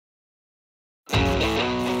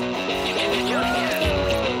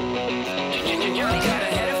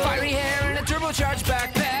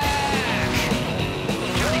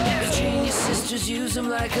use him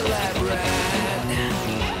like a lab rat.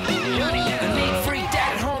 A neat freak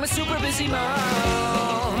dad at home, a super busy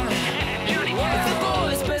mom. If the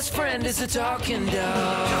boy's best friend is a talking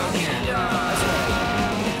dog.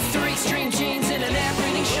 3 extreme genes in an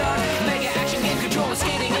air-breathing shark. Mega action game control,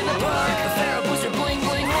 skating in the park. A pharaoh booster bling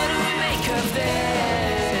bling, what do we make of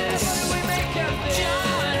this?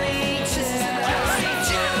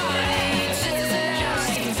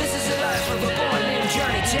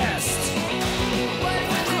 Johnny Test.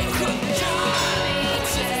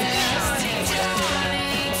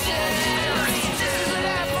 This is the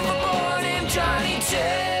life of a boy named Johnny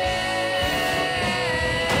Test.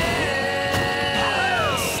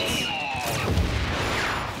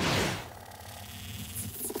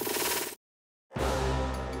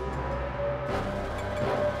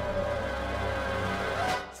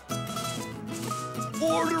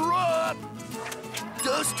 Order up!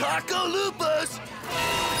 Dos Taco Lupas!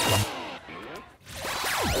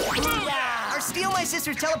 Our Steal My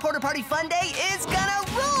Sister's Teleporter Party Fun Day is gonna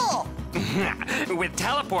rule! With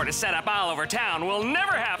teleporters set up all over town, we'll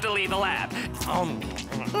never have to leave the lab.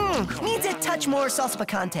 Needs a touch more salsa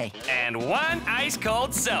picante. And 1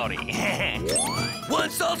 ice-cold soda. 1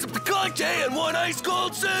 salsa picante and 1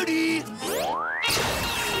 ice-cold soda!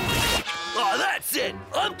 Oh, that's it!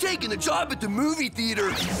 I'm taking the job at the movie theater!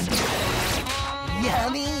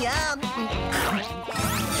 Yummy, yum!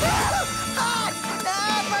 Hot!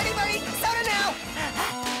 Birdie, soda now!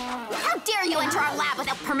 How dare you enter our lab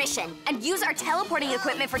without permission and use our teleporting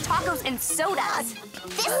equipment for tacos and sodas?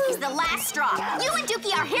 This is the last straw. You and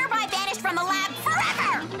Dukey are hereby banished from the lab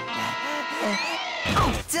forever!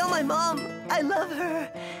 Tell my mom I love her.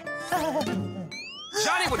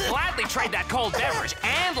 Johnny would gladly trade that cold beverage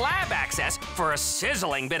and lab access for a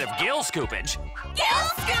sizzling bit of gill scoopage. Gill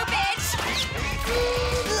scoopage!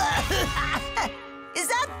 Is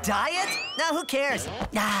that diet? No, who cares?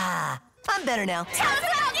 I'm better now. Tell us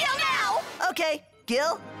about Gil now! Okay,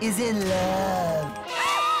 Gil is in love.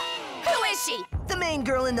 Who is she? The main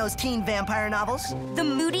girl in those teen vampire novels. The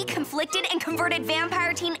moody, conflicted, and converted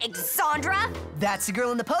vampire teen Exandra? That's the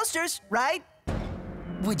girl in the posters, right?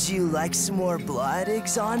 Would you like some more blood,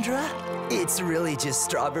 Exandra? It's really just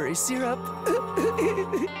strawberry syrup.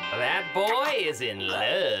 That boy is in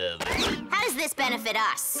love. How does this benefit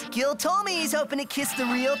us? Gil told me he's hoping to kiss the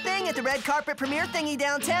real thing at the red carpet premiere thingy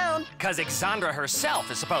downtown. Because Exandra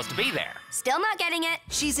herself is supposed to be there. Still not getting it.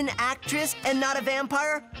 She's an actress and not a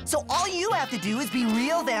vampire, so all you have to do is be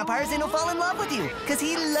real vampires and he'll fall in love with you, because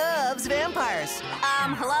he loves vampires.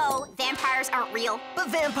 Hello? Vampires aren't real. But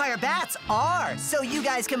vampire bats are, so you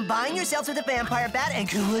guys combine yourselves with a vampire bat and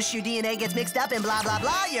whoosh, your DNA gets mixed up and blah, blah,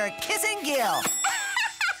 blah, you're kissing Gil. What?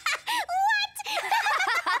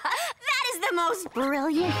 That is the most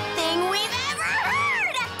brilliant thing we've ever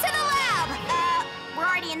heard! To the lab! We're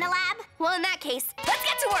already in the lab? Well, in that case, let's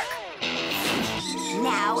get to work!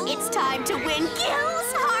 Now it's time to win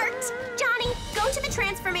Gil's heart! Johnny, go to the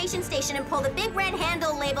transformation station and pull the big red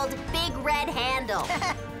handle labeled Big Red Handle.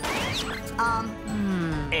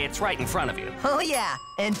 It's right in front of you. Oh, yeah.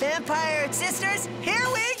 And vampire sisters, here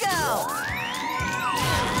we go!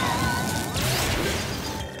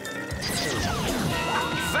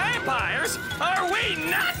 Vampires? Are we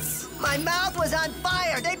nuts? My mouth was on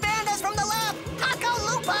fire. They banned us from the lab. Taco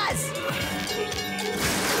Lupas!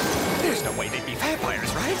 There's no way they'd be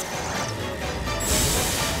vampires, right?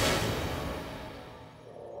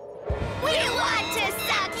 We want to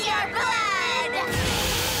suck your blood!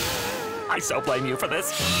 I so blame you for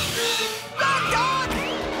this. Dog!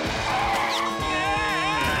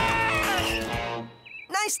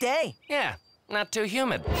 Nice day. Yeah, not too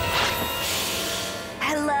humid.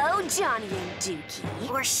 Hello, Johnny and Dukey.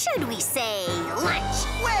 Or should we say lunch?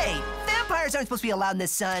 Wait, vampires aren't supposed to be allowed in the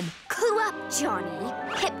sun. Clue up, Johnny.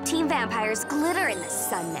 Hip teen vampires glitter in the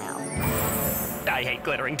sun now. I hate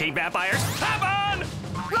glittering teen vampires. Have on!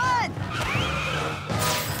 Run!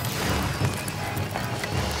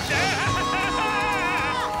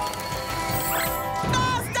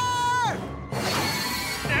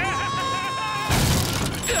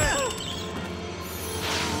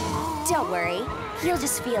 Don't worry, you'll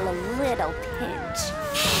just feel a little pinch.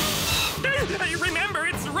 Remember,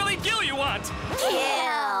 it's really Gil you want.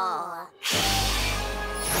 Kill!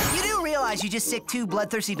 You do realize you just sicked 2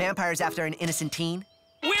 bloodthirsty vampires after an innocent teen?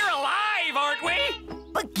 We're alive, aren't we?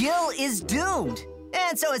 But Gil is doomed.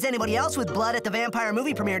 And so is anybody else with blood at the vampire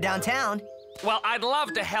movie premiere downtown. Well, I'd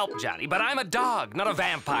love to help, Johnny, but I'm a dog, not a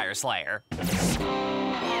vampire slayer.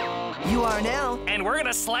 You are now. And we're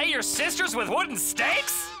gonna slay your sisters with wooden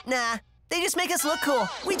stakes? Nah, they just make us look cool.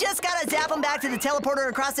 We just gotta zap them back to the teleporter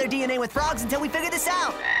and cross their DNA with frogs until we figure this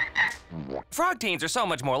out. Frog teens are so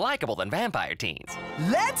much more likable than vampire teens.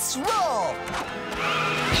 Let's roll!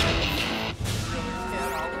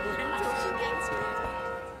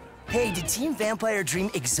 Hey, did Team Vampire Dream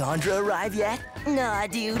Exandra arrive yet? Nah,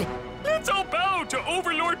 dude. Let's all bow to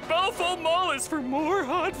Overlord Balfour Maulus for more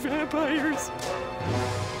hot vampires.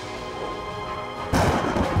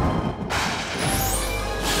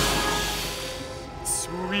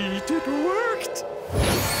 Sweet, it worked.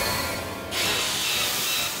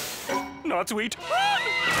 Not sweet. Run!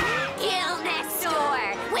 Gil next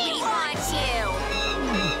door, we want you!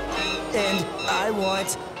 And I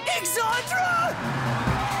want Exandra!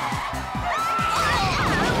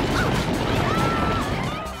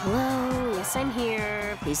 Hello, yes, I'm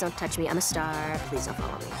here. Please don't touch me. I'm a star. Please don't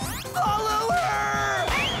follow me. Follow her!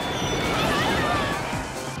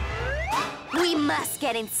 We must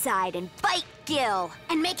get inside and bite Gil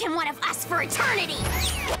and make him one of us for eternity.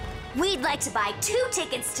 We'd like to buy 2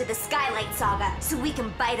 tickets to the Skylight Saga so we can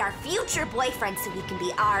bite our future boyfriend so he can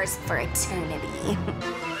be ours for eternity.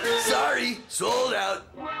 Sorry, sold out.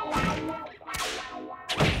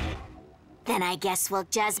 Then I guess we'll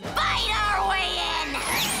just bite our way in!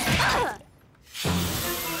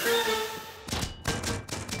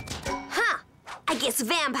 Huh. I guess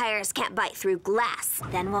vampires can't bite through glass.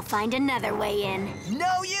 Then we'll find another way in.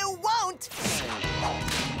 No, you won't!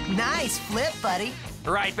 Nice flip, buddy.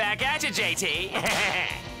 Right back at you, JT.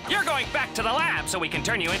 You're going back to the lab so we can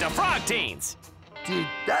turn you into frog teens. Did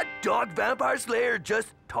that dog vampire slayer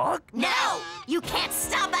just talk? No! You can't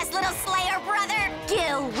stop us, little Slayer brother!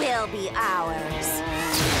 Gil will be ours.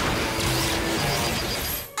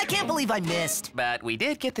 I can't believe I missed. But we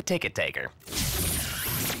did get the ticket taker.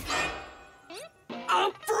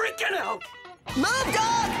 I'm freaking out! Move,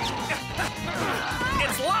 dog!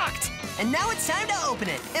 It's locked! And now it's time to open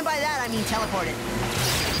it. And by that, I mean teleport it.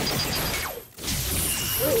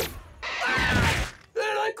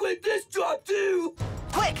 And I quit this job too!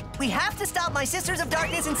 Quick, we have to stop my Sisters of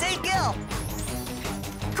Darkness and save Gil.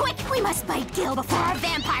 Quick, we must bite Gil before our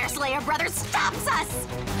vampire slayer brother stops us!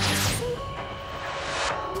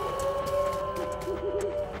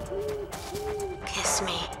 Kiss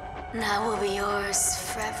me. That will be yours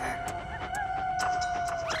forever.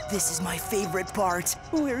 This is my favorite part,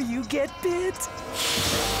 where you get bit.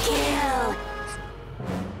 Gil!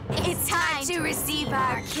 It's time to receive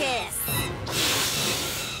our kiss.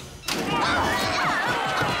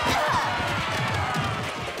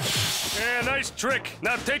 Yeah, nice trick.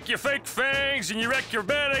 Now take your fake fangs and your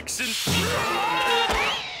acrobatics and...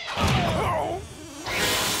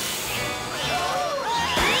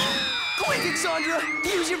 Quick, Exandra!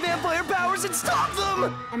 Use your vampire powers and stop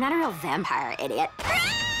them! I'm not a real vampire, idiot.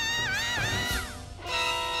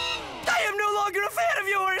 I am no longer a fan of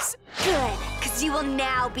yours! Good, because you will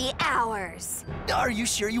now be ours. Are you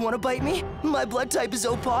sure you want to bite me? My blood type is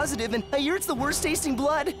O positive, and I hear it's the worst tasting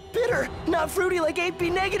blood. Bitter, not fruity like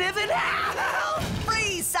 8B negative, and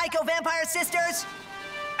freeze, psycho vampire sisters!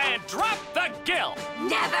 And drop the Gil!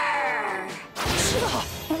 Never!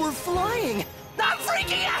 We're flying! I'm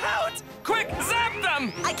freaking out! Quick, zap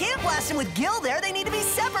them! I can't blast them with Gil there, they need to be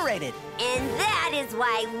separated. And that is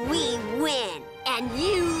why we win. And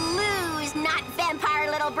you lose, not vampire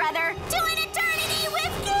little brother, to an eternity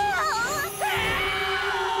with Gil!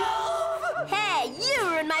 Help! Hey, you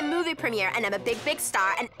ruined my movie premiere, and I'm a big, big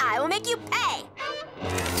star, and I will make you pay.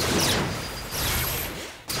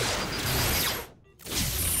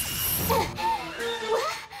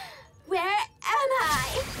 Where am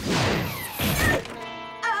I?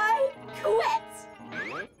 I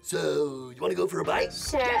quit. So, you wanna go for a bite?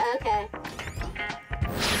 Sure, okay.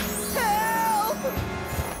 Help!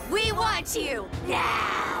 We want you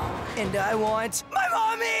now! And I want my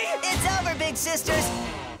mommy! It's over, big sisters!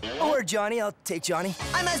 Or Johnny, I'll take Johnny.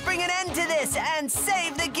 I must bring an end to this and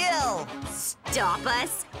save the Gil! Stop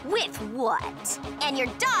us? With what? And your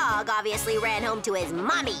dog obviously ran home to his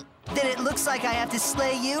mommy. Then it looks like I have to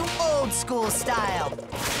slay you old school style.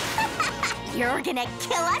 You're gonna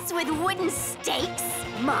kill us with wooden stakes?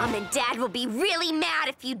 Mom and Dad will be really mad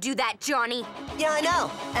if you do that, Johnny. Yeah, I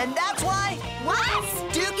know. And that's why What?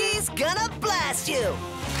 Dukey's gonna blast you!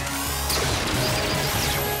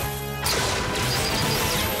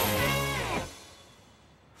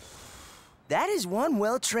 That is one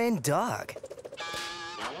well-trained dog.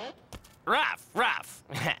 Ruff, ruff,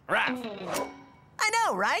 ruff. I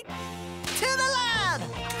know, right? To the lab!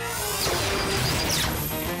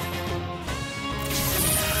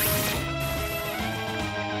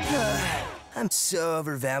 I'm so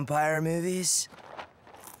over vampire movies.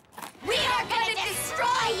 We are gonna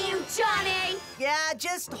destroy you, Johnny! Yeah,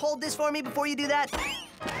 just hold this for me before you do that.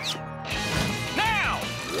 Now!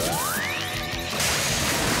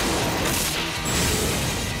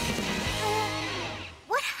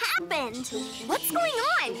 happened? What's going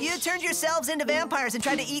on? You turned yourselves into vampires and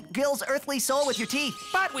tried to eat Gil's earthly soul with your teeth.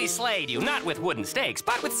 But we slayed you, not with wooden stakes,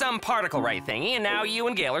 but with some particle ray thingy, and now you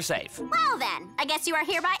and Gil are safe. Well then, I guess you are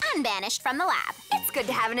hereby unbanished from the lab. It's good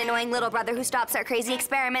to have an annoying little brother who stops our crazy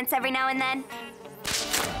experiments every now and then.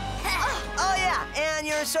 Oh yeah, and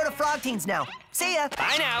you're sort of frog teens now. See ya.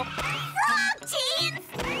 Bye now. Frog teens!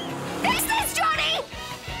 Fix this, Johnny!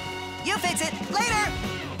 You fix it. Later!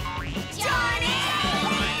 Johnny!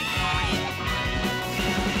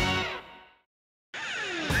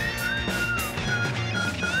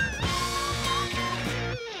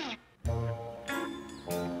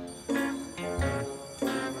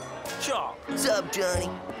 What's up, Johnny?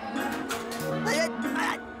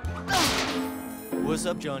 What's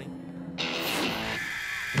up, Johnny?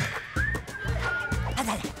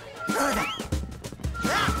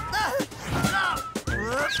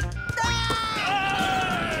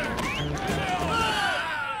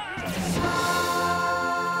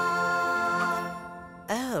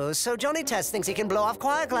 Oh, so Johnny Test thinks he can blow off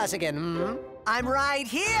choir class again, hmm? I'm right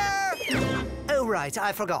here! Oh, right,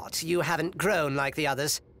 I forgot. You haven't grown like the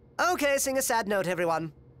others. Okay, sing a sad note,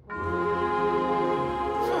 everyone.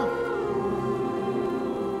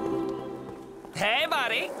 Hey,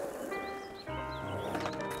 buddy.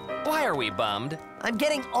 Why are we bummed? I'm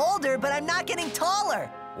getting older, but I'm not getting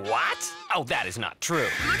taller. What? Oh, that is not true.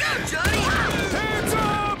 Look out, Johnny! Hands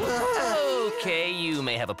up! Okay, you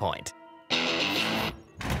may have a point.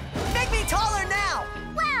 Make me taller now!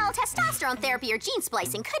 Well, testosterone therapy or gene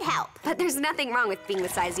splicing could help. But there's nothing wrong with being the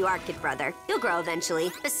size you are, kid brother. You'll grow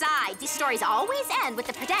eventually. Besides, these stories always end with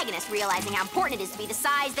the protagonist realizing how important it is to be the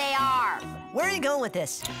size they are. Where are you going with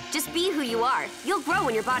this? Just be who you are. You'll grow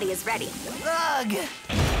when your body is ready. Ugh!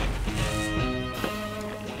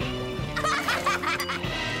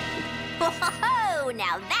 Whoa,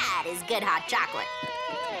 now that is good hot chocolate.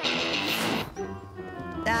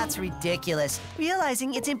 That's ridiculous.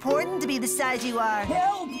 Realizing it's important to be the size you are.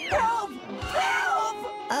 Help! Help! Help!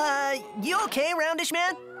 You okay, roundish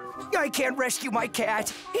man? I can't rescue my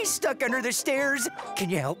cat. He's stuck under the stairs.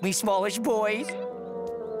 Can you help me, smallish boy?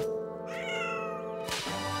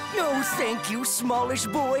 No, thank you, smallish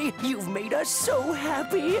boy. You've made us so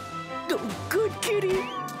happy. Oh, good kitty.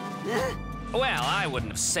 Well, I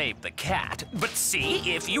wouldn't have saved the cat, but see,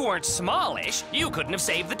 if you weren't smallish, you couldn't have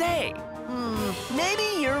saved the day. Maybe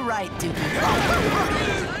you're right, Dukey.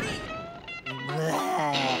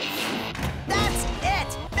 That's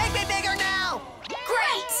it! Make me bigger now!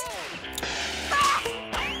 Great!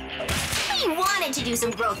 We wanted to do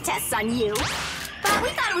some growth tests on you. But we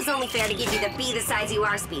thought it was only fair to give you the be the size you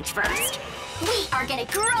are speech first. We are gonna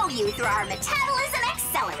grow you through our metabolism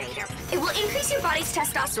accelerator. It will increase your body's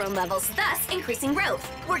testosterone levels, thus increasing growth.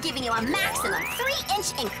 We're giving you a maximum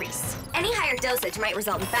 3-inch increase. Any higher dosage might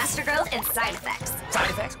result in faster growth and side effects.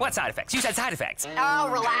 Side effects? What side effects? You said side effects.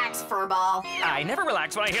 Oh, relax, furball. I never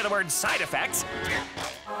relax when I hear the word side effects.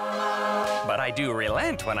 But I do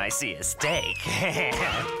relent when I see a steak. Okay,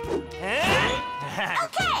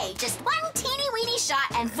 just one teeny-weeny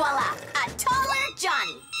shot and voila, a taller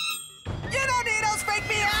Johnny. You don't need us, freak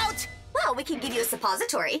me out! Well, we can give you a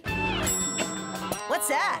suppository. What's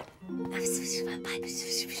that? Are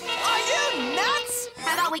you nuts?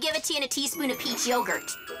 How about we give it to you in a teaspoon of peach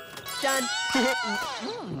yogurt? Done.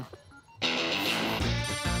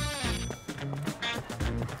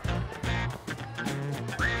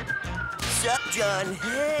 Sup, John?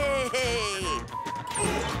 Hey!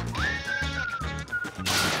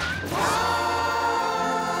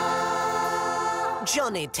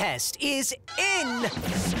 Johnny Test is in!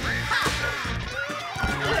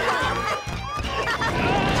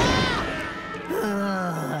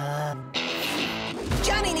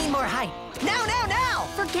 Johnny need more height. Now, now, now!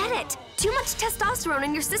 Forget it. Too much testosterone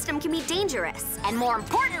in your system can be dangerous. And more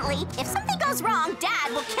importantly, if something goes wrong,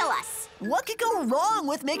 Dad will kill us. What could go wrong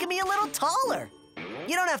with making me a little taller?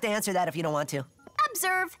 You don't have to answer that if you don't want to.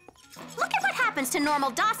 Observe. Look at what happens to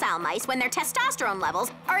normal docile mice when their testosterone levels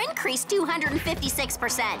are increased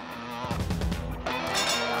 256%.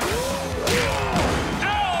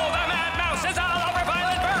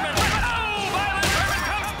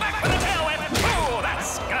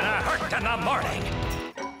 In the morning.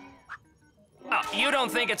 Oh, you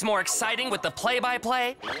don't think it's more exciting with the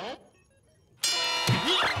play-by-play?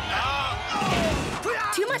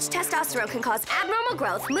 Too much testosterone can cause abnormal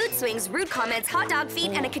growth, mood swings, rude comments, hot dog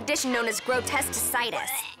feet, and a condition known as grotesquicitis.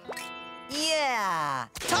 Yeah!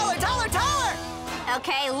 Taller, taller, taller!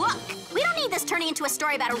 Okay, look. We don't need this turning into a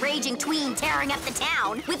story about a raging tween tearing up the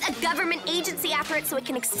town. With a government agency after it so it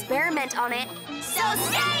can experiment on it. So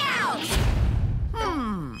stay out!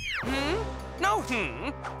 No,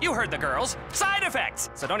 You heard the girls. Side effects.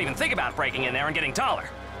 So don't even think about breaking in there and getting taller.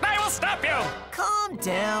 I will stop you! Calm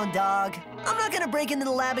down, dog. I'm not gonna break into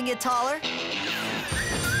the lab and get taller.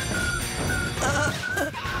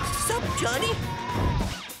 Sup, Johnny?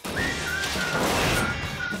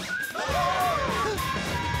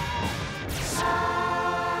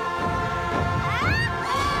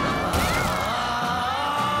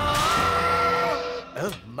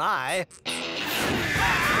 Oh, my.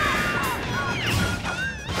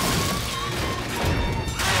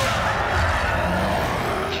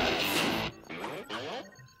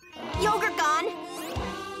 Yogurt gone.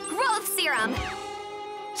 Growth serum.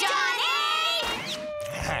 Johnny!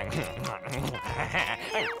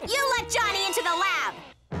 You let Johnny into the lab.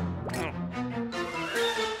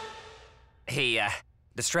 He,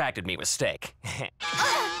 distracted me with steak.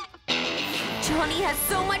 Johnny has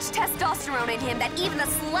so much testosterone in him that even the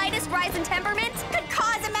slightest rise in temperament could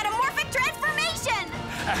cause a metamorphic transformation!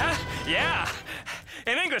 Yeah.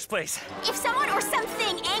 In English, please. If someone or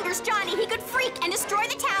something angers Johnny, he could freak and destroy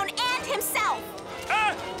the town and himself.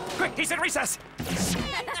 Quick, he's in recess.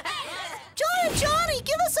 Johnny,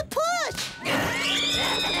 give us a push!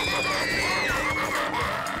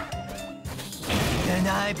 Can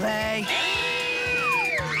I play?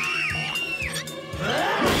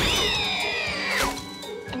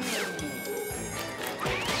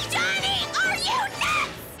 Johnny, are you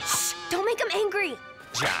nuts? Shh, don't make him angry.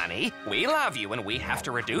 Johnny, we love you and we have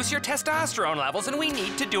to reduce your testosterone levels and we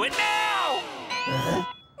need to do it now! Now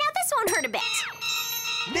this won't hurt a bit.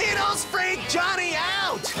 Needles freak Johnny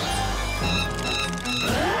out!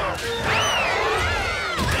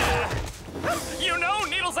 You know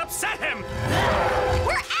needles upset him!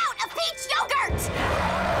 We're out of peach yogurt!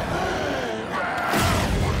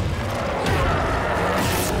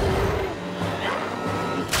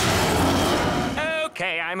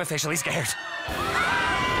 Okay, I'm officially scared.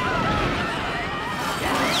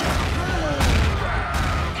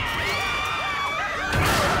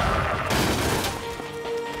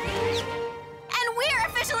 And we're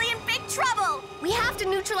officially in big trouble! We have to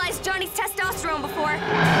neutralize Johnny's testosterone before...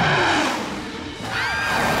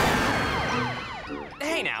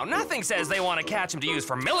 Hey now, nothing says they want to catch him to use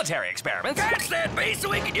for military experiments. Catch that beast so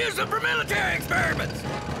we can use them for military experiments!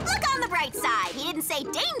 Look on the bright side. He didn't say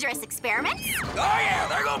dangerous experiments. Oh yeah,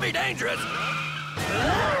 they're gonna be dangerous!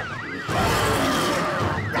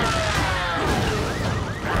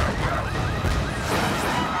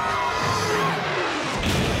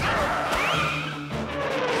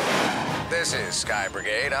 This is Sky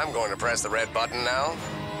Brigade. I'm going to press the red button now.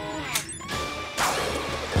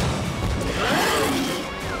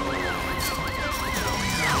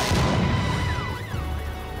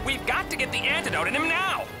 We've got to get the antidote in him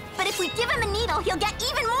now! But if we give him a needle, he'll get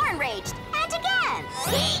even more enraged. And again.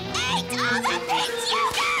 He ate all the peach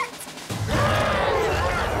yogurt!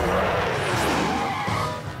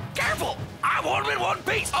 Careful! I want them in one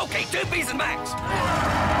piece! Okay, 2 pieces max!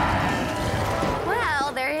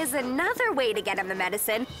 Well, there is another way to get him the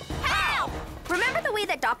medicine. How? Remember the way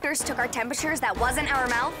that doctors took our temperatures that wasn't our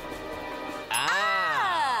mouth?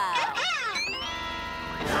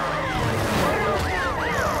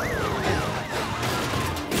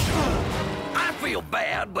 I feel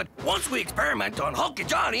bad, but once we experiment on Hulky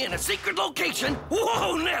Johnny in a secret location,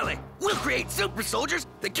 whoa, Nelly, we'll create super soldiers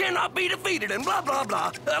that cannot be defeated and blah, blah,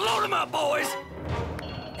 blah. Load them up, boys!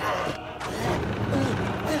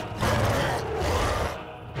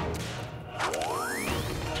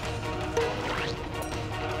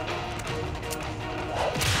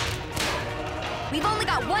 We've only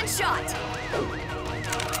got one shot.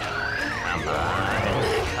 Come on,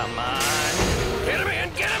 come on. Get him in,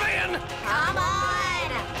 get him in! Come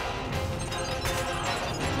on!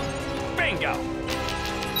 Bingo!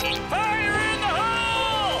 Fire in the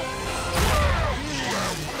hole!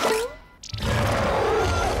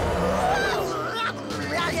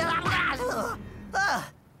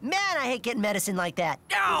 Man, I hate getting medicine like that.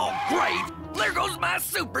 Oh, great! There goes my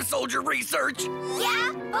super soldier research!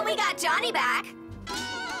 Yeah, but we got Johnny back.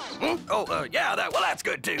 Oh, yeah, that's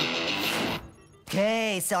good too.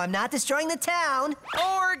 Okay, so I'm not destroying the town,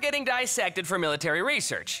 Or getting dissected for military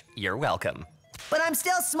research. You're welcome. but I'm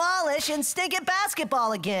still smallish and stink at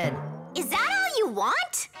basketball again. Is that all you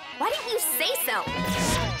want? Why didn't you say so?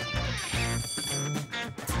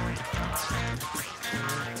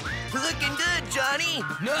 Looking good, Johnny.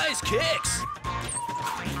 Nice kicks!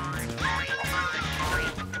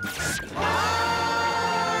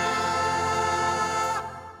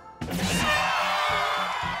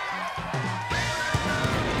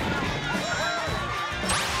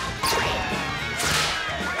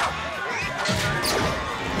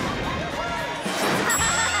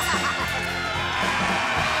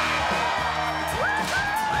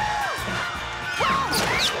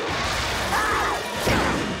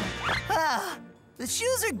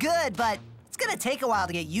 good, but it's gonna take a while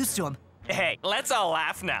to get used to him. Hey, let's all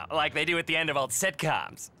laugh now, like they do at the end of old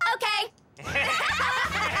sitcoms. Okay.